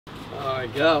There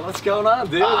we go. What's going on,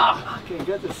 dude? Okay,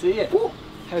 good to see you. Woo.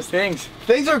 How's things?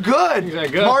 Things are good. Things are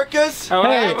good. Marcus.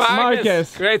 Hey,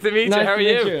 Marcus. Great to meet you. How are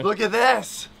you? Look at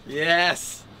this.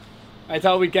 Yes. I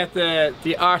thought we'd get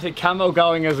the Arctic camo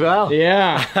going as well.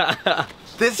 Yeah.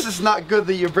 This is not good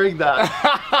that you bring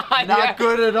that. Not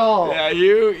good at all. Yeah,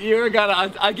 you're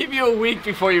gonna. I'll give you a week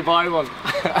before you buy one.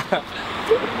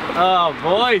 Oh,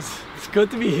 boys, it's good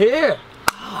to be here.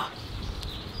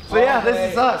 So yeah,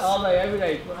 this is us. All day, every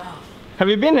day. Wow. Have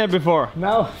you been here before?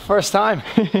 No, first time.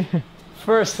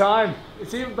 First time.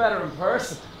 It's even better in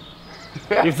person.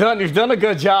 You've done a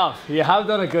good job. You have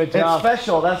done a good job. It's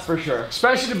special, that's for sure.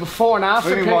 Especially the before and after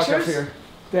Let me walk up pictures. here.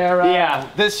 They're Yeah,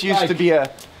 this used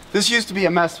to be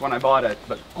a mess when I bought it,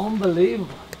 but unbelievable.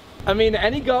 I mean,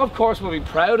 any golf course will be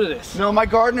proud of this. no, my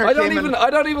gardener I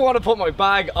don't even want to put my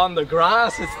bag on the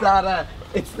grass. It's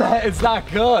that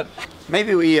good.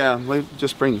 Maybe we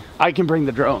just bring. I can bring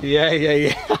the drone.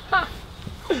 Yeah.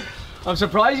 I'm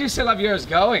surprised you still have yours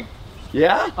going.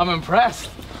 Yeah. I'm impressed.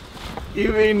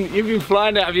 You've been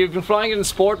flying it. Have you been flying it in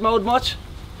sport mode much?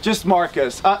 Just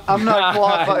Marcus. I'm not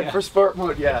qualified for sport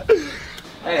mode yet.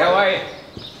 Hey, how are you?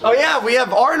 Oh yeah, we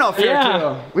have Arnold here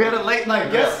too. We had a late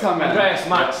night guest come in. Andreas,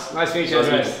 Max. Nice to meet you,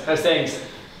 Andreas. How's things?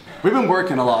 We've been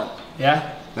working a lot.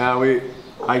 Yeah?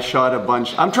 I shot a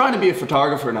bunch. I'm trying to be a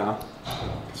photographer now.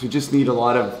 Because we just need a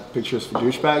lot of pictures for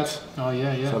douchebags. Oh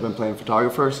yeah. So I've been playing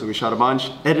photographer, so we shot a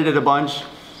bunch, edited a bunch,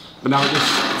 but now we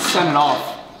just sent it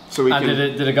off. So we can.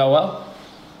 Did it go well?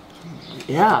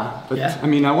 Yeah, but Yeah. I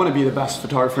mean, I want to be the best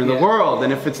photographer in the world,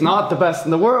 and if it's not the best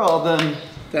in the world,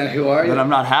 Then who are you? then I'm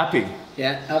not happy.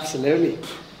 Yeah, absolutely.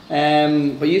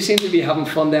 But you seem to be having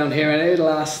fun down here. I know the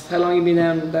last. How long have you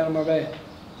been down in Marbella?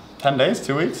 10 days,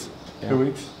 2 weeks, 2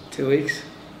 weeks. 2 weeks.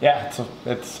 Yeah,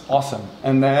 it's awesome.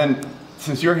 And then,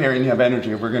 since you're here and you have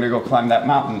energy, we're gonna go climb that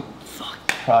mountain.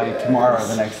 Probably tomorrow or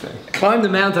the next day. Climb the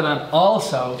mountain, and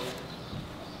also,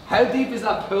 how deep is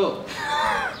that pool?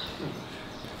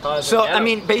 So, I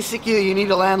mean, basically you need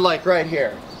to land like right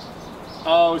here.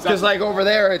 Oh, is that? Because like over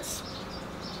there it's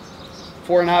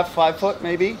 4.5, 5 foot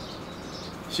maybe.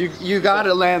 So you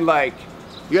gotta land like,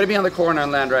 you gotta be on the corner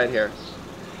and land right here.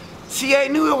 See, I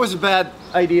knew it was a bad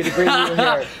idea to bring you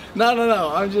here.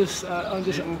 No. I'm just.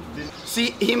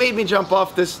 See, he made me jump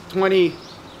off this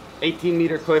 18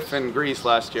 meter cliff in Greece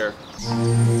last year.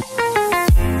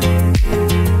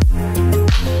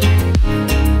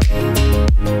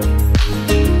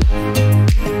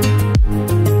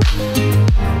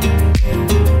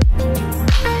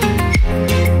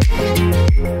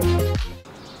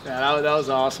 That was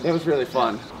awesome. It was really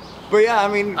fun. But yeah, I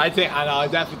mean, I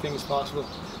definitely think it's possible.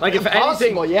 Like if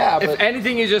Impossible, anything, yeah, if but-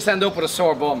 anything, you just end up with a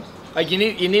sore bum. Like you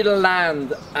need to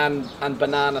land and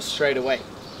banana straight away.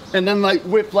 and then like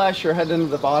whiplash your head into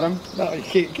the bottom. No, you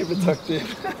keep it tucked in.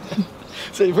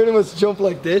 So you pretty much jump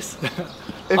like this.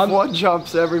 If one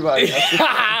jumps, everybody has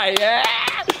to. Yeah.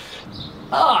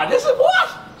 Ah, this is what?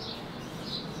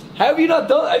 How have you not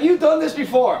done? Have you done this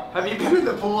before? Have you been in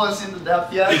the pool and seen the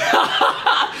depth yet?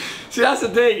 See, that's the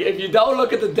thing. If you don't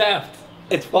look at the depth,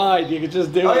 it's fine. You can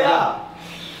just do it. Oh yeah.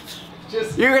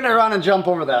 Just You're gonna run and jump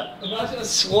over that. imagine a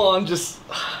swan just.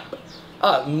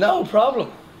 No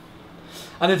problem.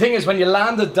 And the thing is, when you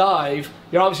land a dive,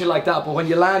 you're obviously like that, but when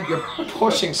you land, you're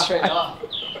pushing straight off.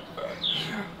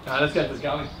 Alright, let's get this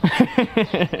going.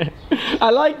 I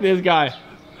like this guy.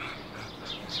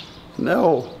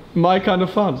 No. My kind of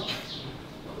fun.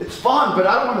 It's fun, but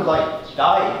I don't want to like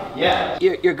die. Yeah.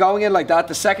 You're going in like that.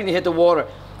 The second you hit the water,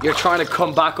 you're trying to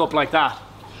come back up like that.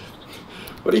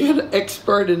 What are you, an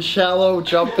expert in shallow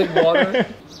jumping water?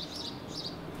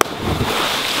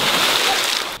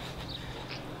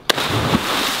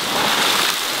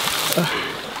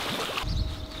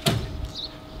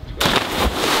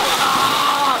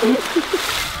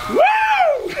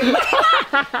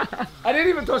 I didn't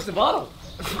even touch the bottom.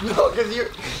 No, because you're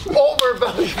over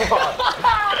belly flop.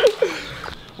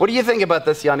 What do you think about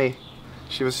this, Yanni?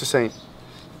 She was just saying,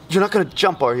 you're not gonna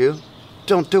jump, are you?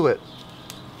 Don't do it.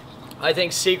 I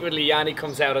think secretly Yanni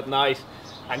comes out at night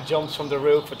and jumps from the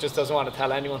roof but just doesn't want to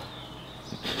tell anyone.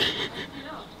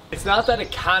 It's not that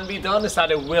it can be done, it's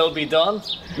that it will be done.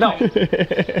 No.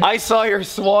 I saw your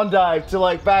swan dive to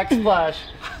like backsplash.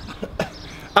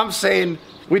 I'm saying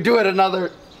we do it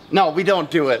another. No, we don't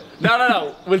do it.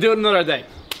 No. We'll do it another day.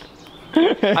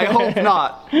 I hope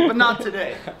not, but not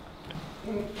today.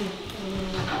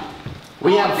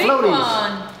 We have big floaties.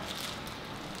 one.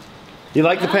 You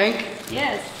like the pink?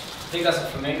 Yes. I think that's a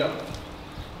flamingo.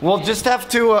 We'll just have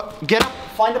to get up,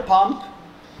 find a pump,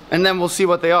 and then we'll see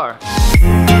what they are.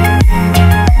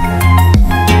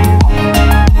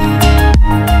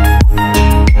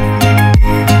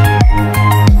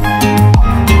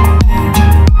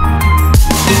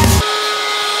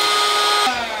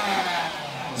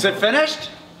 Is it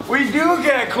finished? We do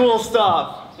get cool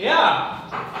stuff.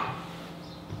 Yeah.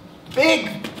 Big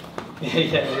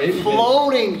Yeah, really.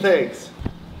 floating things.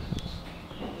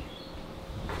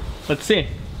 Let's see.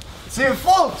 See it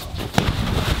float.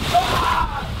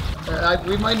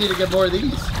 We might need to get more of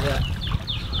these. Yeah.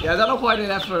 Yeah, I don't know why they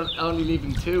left for only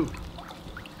leaving 2.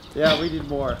 Yeah, we need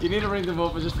more. You need to ring them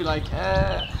up and just be like,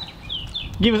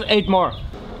 Give us 8 more.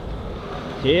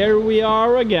 Here we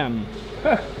are again.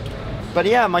 But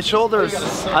yeah, my shoulders,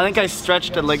 I think I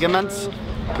stretched the ligaments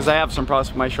because I have some problems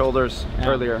with my shoulders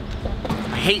earlier.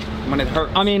 I hate when it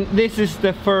hurts. I mean, this is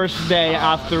the first day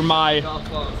after my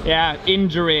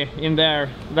injury in there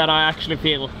that I actually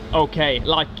feel okay.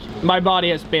 Like, my body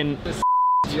has been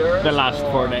the last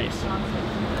 4 days.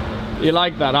 You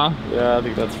like that, huh? Yeah, I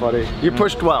think that's funny. You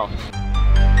pushed well.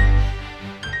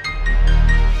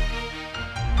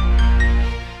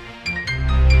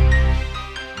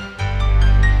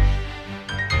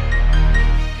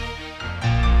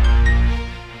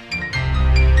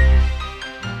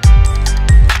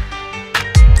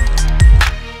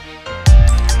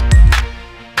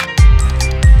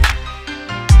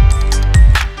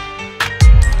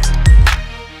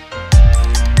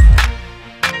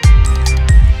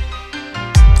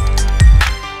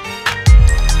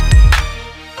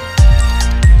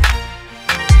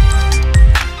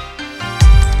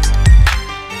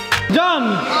 Done!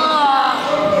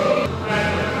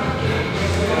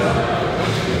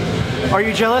 Are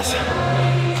you jealous?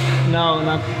 No,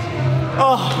 not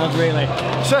really.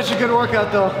 Such a good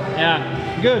workout though.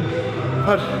 Yeah, good.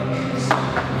 But...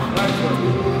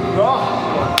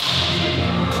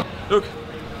 Look.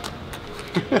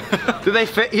 Do they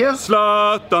fit you?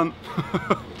 Zlatan.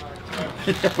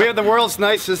 We have the world's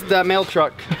nicest mail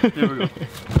truck. Here we go.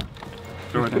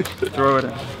 Throw it in. Throw it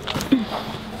in.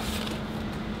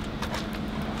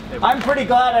 I'm pretty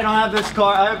glad I don't have this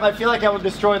car. I feel like I would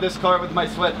destroy this car with my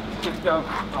sweat. Yeah,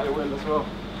 I will as well.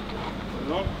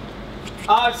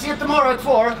 See you tomorrow at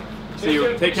 4. See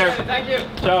you. Take care. thank you.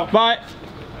 Ciao. Bye.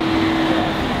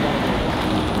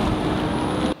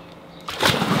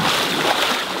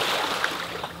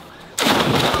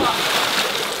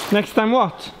 Next time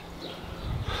what?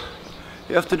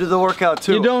 You have to do the workout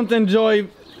too. You don't enjoy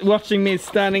watching me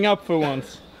standing up for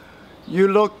once. You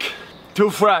look too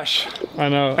fresh I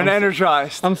know. and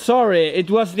energized. I'm sorry,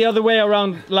 it was the other way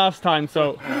around last time,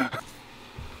 so...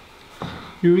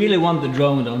 You really want the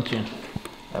drone, don't you?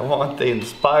 I want the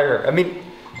Inspire. I mean,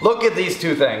 look at these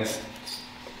two things.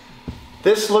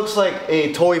 This looks like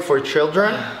a toy for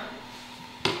children,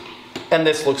 and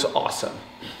this looks awesome.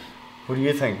 What do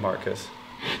you think, Marcus?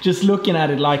 Just looking at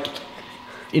it like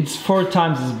it's 4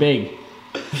 times as big.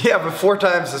 Yeah, but 4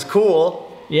 times as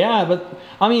cool. Yeah, but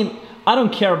I mean, I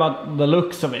don't care about the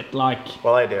looks of it. Like,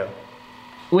 Well, I do.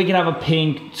 we can have a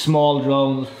pink small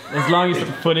drone as long as the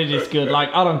footage is good. Like,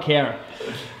 I don't care.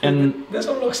 And This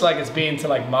one looks like it's been to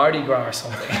like Mardi Gras or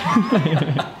something.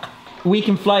 we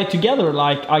can fly together.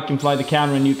 Like, I can fly the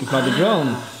camera and you can fly the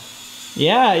drone.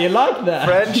 Yeah, you like that?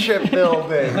 Friendship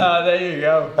building. There you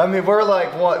go. I mean, we're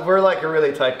like a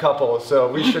really tight couple, so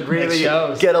we should really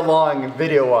get along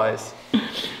video-wise.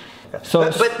 So,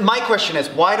 But my question is,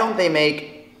 why don't they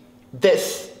make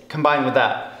this combined with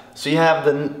that? So you have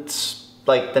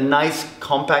the nice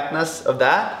compactness of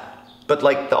that, but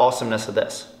like the awesomeness of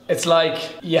this. It's like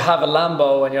you have a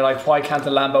Lambo and you're like, why can't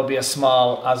the Lambo be as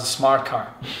small as a smart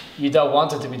car? You don't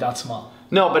want it to be that small.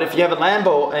 No, but if you have a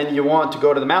Lambo and you want to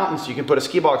go to the mountains, you can put a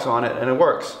ski box on it and it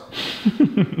works.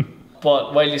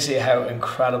 But wait till you see how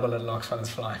incredible it looks when it's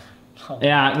flying. Oh.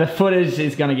 yeah, the footage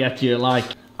is gonna get you, like...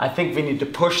 I think we need to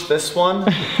push this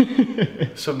one,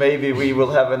 so maybe we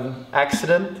will have an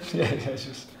accident.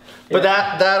 But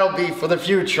that'll be for the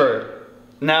future.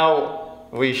 Now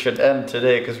we should end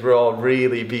today because we're all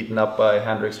really beaten up by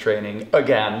Hendrik's training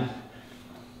again.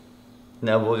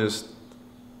 Now we'll just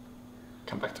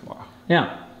come back tomorrow.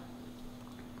 Yeah.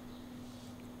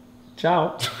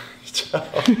 Ciao. Ciao.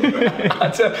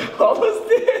 What was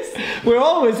this? We're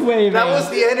always waving. That was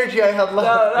the energy I had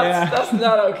left. No, that's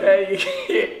not okay.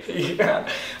 You can't.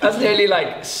 That's nearly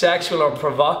like sexual or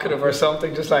provocative or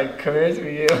something. Just like, come here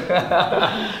to you.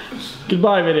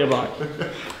 Goodbye, video bye.